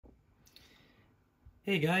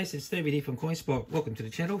Hey guys, it's David here from CoinSpot. Welcome to the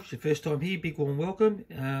channel. If it's your first time here, big warm welcome.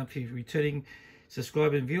 If you're returning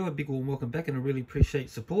subscriber and viewer, big warm welcome back, and I really appreciate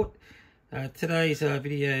support. Today's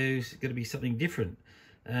video is going to be something different.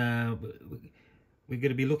 We're going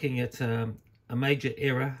to be looking at a major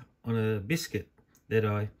error on a biscuit that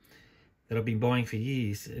I've been buying for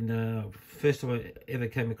years, and first time I ever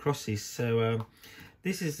came across this. So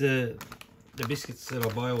this is the biscuits that I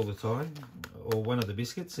buy all the time, or one of the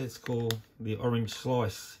biscuits. It's called the orange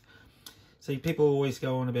slice. See, people always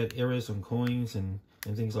go on about errors on coins and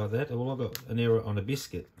things like that. Well, I've got an error on a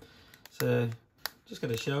biscuit, so just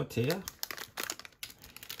going to show it to you.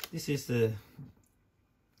 This is the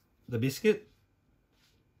biscuit.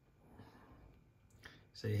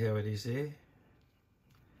 See how it is there?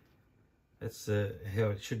 That's how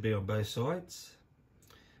it should be on both sides.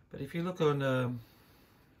 But if you look on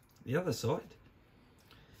the other side,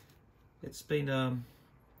 it's been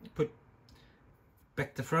put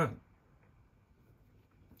back to front.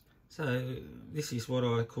 So this is what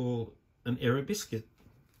I call an error biscuit.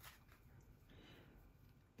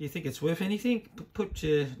 Do you think it's worth anything? Put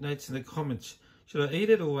your notes in the comments. Should I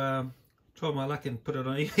eat it or try my luck and put it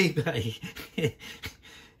on eBay?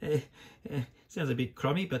 Sounds a bit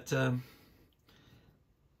crummy, but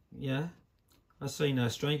yeah, I've seen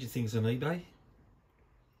stranger things on eBay.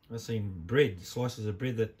 I've seen bread, slices of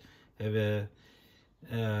bread that have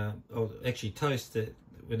or actually toast. That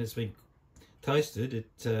when it's been toasted,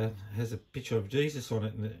 it has a picture of Jesus on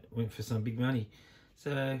it, and it went for some big money.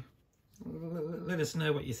 So let us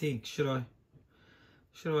know what you think. Should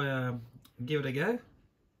I give it a go?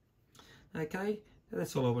 Okay,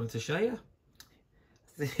 that's all I wanted to show you.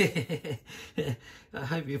 I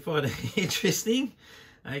hope you find it interesting.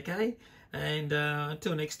 Okay, and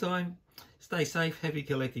until next time, stay safe, happy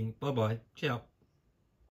collecting. Bye bye. Ciao.